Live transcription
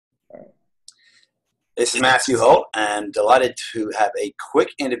This is Matthew Holt, and delighted to have a quick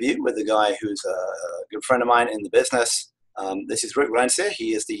interview with a guy who's a good friend of mine in the business. This is Rick Valencia.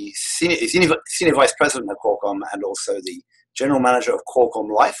 He is the senior vice president of Qualcomm and also the general manager of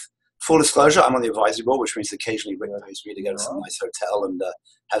Qualcomm Life. Full disclosure, I'm on the advisory board, which means occasionally Rick pays me to go to some nice hotel and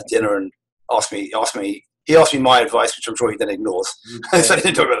have dinner and he asked me my advice, which I'm sure he then ignores. So he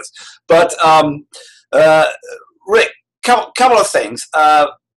didn't talk about this. But Rick, couple of things.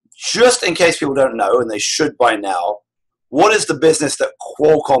 Just in case people don't know, and they should by now, what is the business that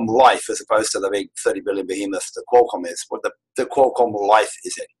Qualcomm Life, as opposed to the big 30 billion behemoth that Qualcomm is, what the Qualcomm Life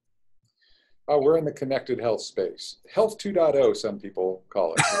is in? We're in the connected health space. Health 2.0, some people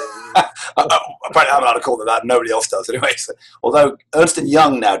call it. Apparently I'm allowed to call it that. Nobody else does anyway. So, although Ernst &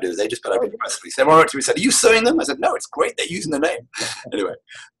 Young now do. They just put out a press release. Everyone wrote to me and said, are you suing them? I said, no, it's great. They're using the name. Anyway,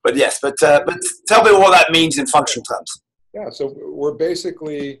 but yes, but tell me what that means in functional terms. Yeah, so we're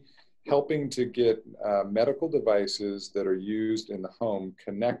basically helping to get medical devices that are used in the home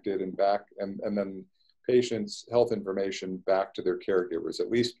connected and back, and then patients' health information back to their caregivers. At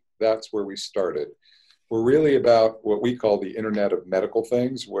least that's where we started. We're really about what we call the Internet of Medical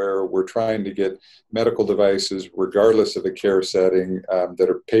Things, where we're trying to get medical devices, regardless of the care setting,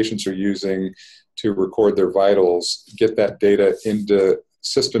 that patients are using to record their vitals, get that data into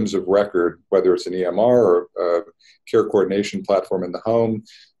systems of record, whether it's an EMR or a care coordination platform in the home,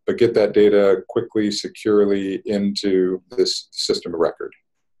 but get that data quickly, securely into this system of record.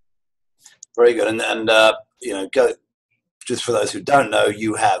 Very good. And just for those who don't know,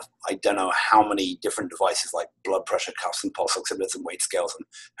 you have, I don't know how many different devices like blood pressure cuffs and pulse oximeters and weight scales and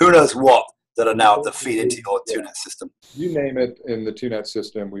who knows what that are now that feed into your TUNET system. You name it in the TUNET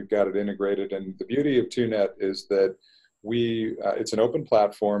system, we've got it integrated. And the beauty of TUNET is that it's an open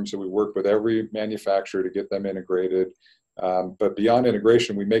platform, so we work with every manufacturer to get them integrated. But beyond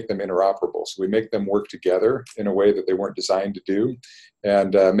integration, we make them interoperable. So we make them work together in a way that they weren't designed to do,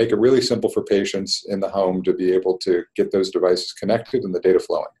 and make it really simple for patients in the home to be able to get those devices connected and the data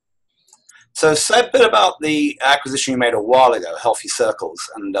flowing. So say a bit about the acquisition you made a while ago, Healthy Circles,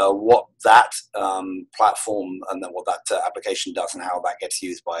 and what that platform and then what that application does and how that gets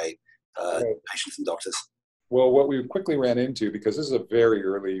used by patients and doctors. Well, what we quickly ran into, because this is a very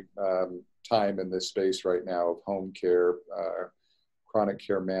early time in this space right now of home care, chronic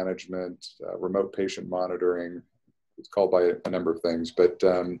care management, remote patient monitoring, it's called by a number of things. But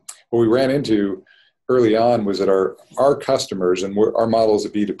what we ran into early on was that our customers, and our model is a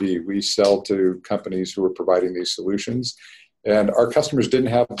B2B, we sell to companies who are providing these solutions, and our customers didn't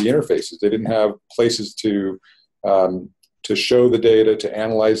have the interfaces. They didn't have places to show the data, to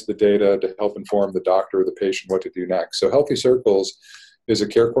analyze the data, to help inform the doctor or the patient what to do next. So Healthy Circles is a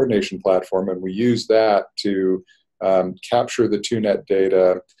care coordination platform, and we use that to capture the TUNET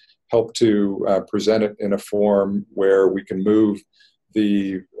data, help to present it in a form where we can move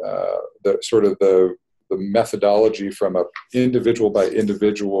the methodology from a individual by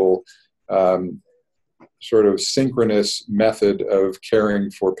individual sort of synchronous method of caring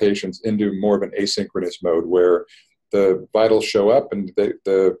for patients into more of an asynchronous mode where the vitals show up and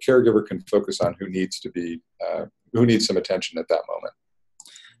the caregiver can focus on who needs some attention at that moment.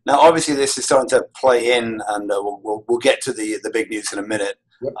 Now, obviously, this is starting to play in, and we'll get to the big news in a minute.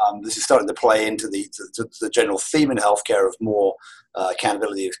 Yep. This is starting to play into the general theme in healthcare of more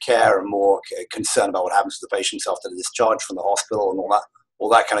accountability of care and more concern about what happens to the patients after the discharge from the hospital and all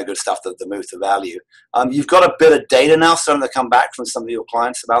that kind of good stuff, the move to value. You've got a bit of data now starting to come back from some of your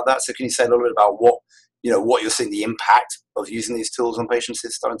clients about that. So can you say a little bit about what you're seeing the impact of using these tools on patients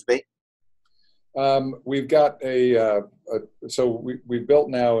is starting to be? We've got we've built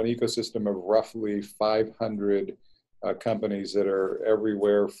now an ecosystem of roughly 500 companies that are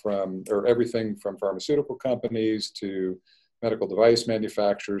everything from pharmaceutical companies to medical device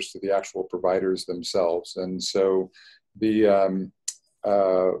manufacturers to the actual providers themselves. And so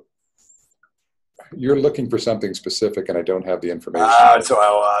you're looking for something specific, and I don't have the information.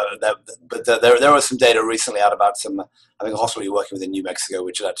 There was some data recently out about a hospital you're working with in New Mexico,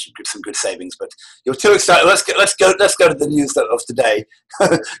 which had actually some good savings. But you're too excited. Let's go to the news of today.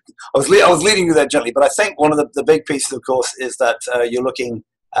 I was leading you there gently, but I think one of the big pieces, of course, is that you're looking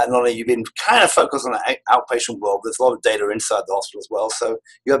at not only you've been kind of focused on the outpatient world. There's a lot of data inside the hospital as well. So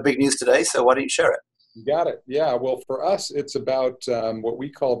you have big news today. So why don't you share it? You got it. Yeah. Well, for us, it's about what we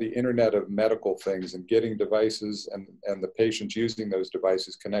call the Internet of Medical Things and getting devices and the patients using those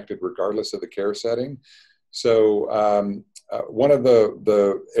devices connected regardless of the care setting. So one of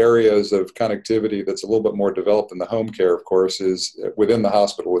the areas of connectivity that's a little bit more developed in the home care, of course, is within the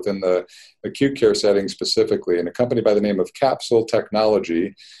hospital, within the acute care setting specifically. And a company by the name of Capsule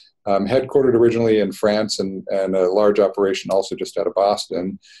Technology headquartered originally in France and a large operation also just out of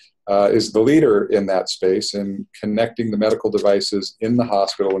Boston, is the leader in that space in connecting the medical devices in the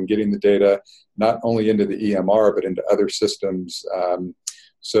hospital and getting the data not only into the EMR but into other systems,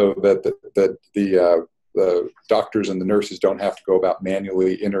 so that the doctors and the nurses don't have to go about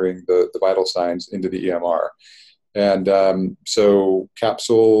manually entering the vital signs into the EMR. And so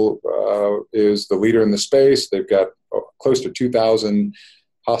Capsule is the leader in the space. They've got close to 2,000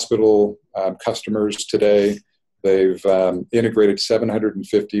 hospital customers today. They've integrated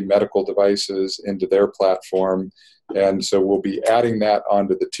 750 medical devices into their platform. And so we'll be adding that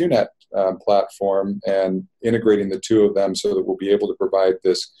onto the TUNET platform and integrating the two of them so that we'll be able to provide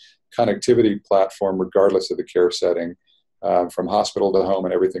this connectivity platform regardless of the care setting, from hospital to home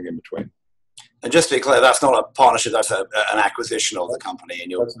and everything in between. And just to be clear, that's not a partnership, that's an acquisition of the company.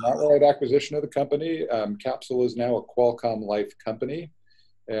 And that's an outright acquisition of the company. Capsule is now a Qualcomm Life company,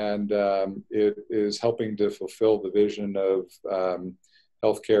 and it is helping to fulfill the vision of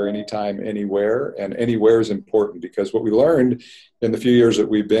healthcare anytime, anywhere. And anywhere is important because what we learned in the few years that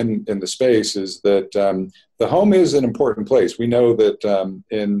we've been in the space is that the home is an important place. We know that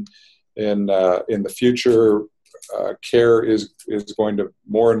in the future, care is going to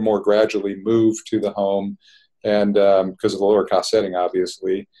more and more gradually move to the home, and because of the lower cost setting,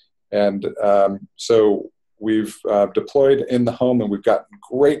 obviously. And so we've deployed in the home, and we've gotten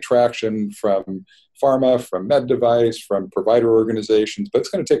great traction from pharma, from med device, from provider organizations, but it's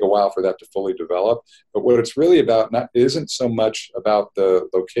going to take a while for that to fully develop. But what it's really about isn't so much about the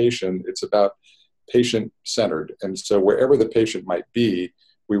location, it's about patient-centered. And so wherever the patient might be,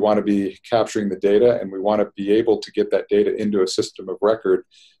 we want to be capturing the data, and we want to be able to get that data into a system of record,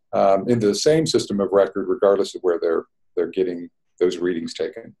 into the same system of record, regardless of where they're getting those readings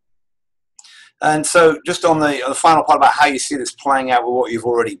taken. And so just on the final part about how you see this playing out with what you've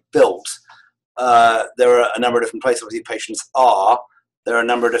already built, there are a number of different places where patients are. There are a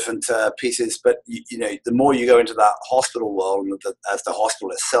number of different pieces, but you know, the more you go into that hospital world, and as the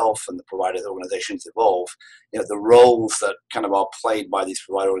hospital itself and the provider organizations evolve, you know, the roles that kind of are played by these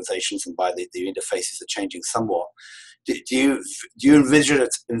provider organizations and by the interfaces are changing somewhat. Do you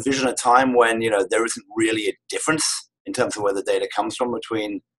envision a time when, you know, there isn't really a difference in terms of where the data comes from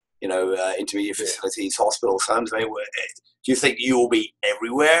between, you know, intermediate facilities, hospitals, homes? I mean, do you think you will be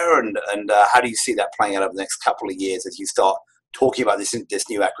everywhere, and how do you see that playing out over the next couple of years as you start talking about this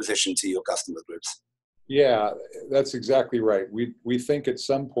new acquisition to your customer groups? Yeah, that's exactly right. We think at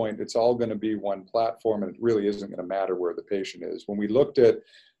some point it's all going to be one platform, and it really isn't going to matter where the patient is. When we looked at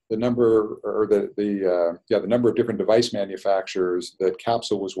the number, or the number of different device manufacturers that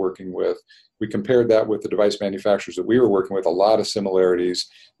Capsule was working with, we compared that with the device manufacturers that we were working with. A lot of similarities.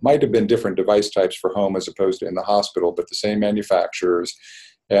 Might have been different device types for home as opposed to in the hospital, but the same manufacturers.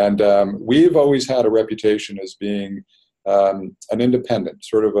 And we've always had a reputation as being an independent,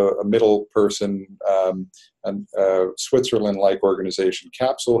 sort of a middle person, Switzerland-like organization.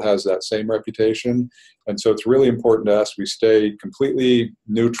 Capsule has that same reputation, and so it's really important to us we stay completely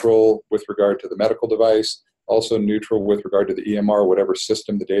neutral with regard to the medical device, also neutral with regard to the EMR, whatever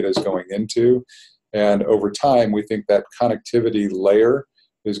system the data is going into. And over time, we think that connectivity layer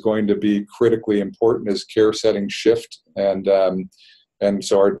is going to be critically important as care settings shift. And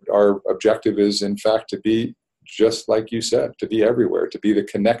so our objective is, in fact, to be, just like you said, to be everywhere, to be the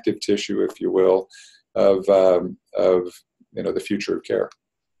connective tissue, if you will, of you know, the future of care.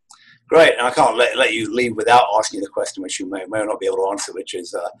 Great, and I can't let you leave without asking you the question, which you may or not be able to answer, which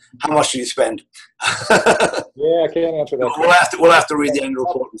is, how much do you spend? Yeah, I can't answer that. We'll have to read the annual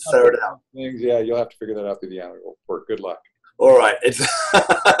report and ferret it out. Yeah, you'll have to figure that out through the annual report. Good luck. All right,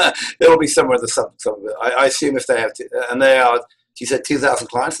 it'll be somewhere in the some of it. I assume if they have to, and they are. You said 2,000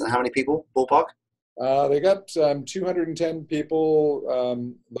 clients, and how many people ballpark? They got 210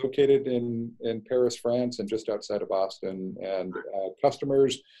 people located in Paris, France, and just outside of Boston, and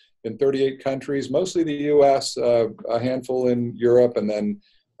customers in 38 countries, mostly the U.S., a handful in Europe, and then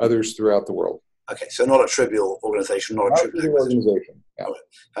others throughout the world. Okay, so not a trivial organization, not a trivial organization. Yeah. Oh,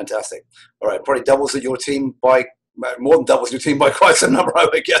 fantastic. All right, probably doubles your team by, more than doubles your team by quite some number, I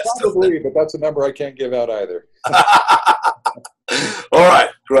would guess. Probably, but that's a number I can't give out either. All right,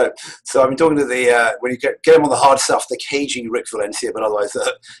 great. So I've been talking to the, when you get him on the hard stuff, the cagey Rick Valencia, but otherwise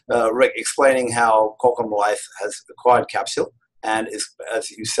Rick explaining how Qualcomm Life has acquired Capsule and is, as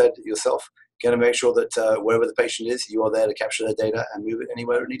you said yourself, going to make sure that wherever the patient is, you are there to capture their data and move it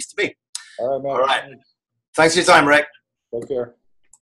anywhere it needs to be. All right, man. All right. Thanks for your time, Rick. Take care.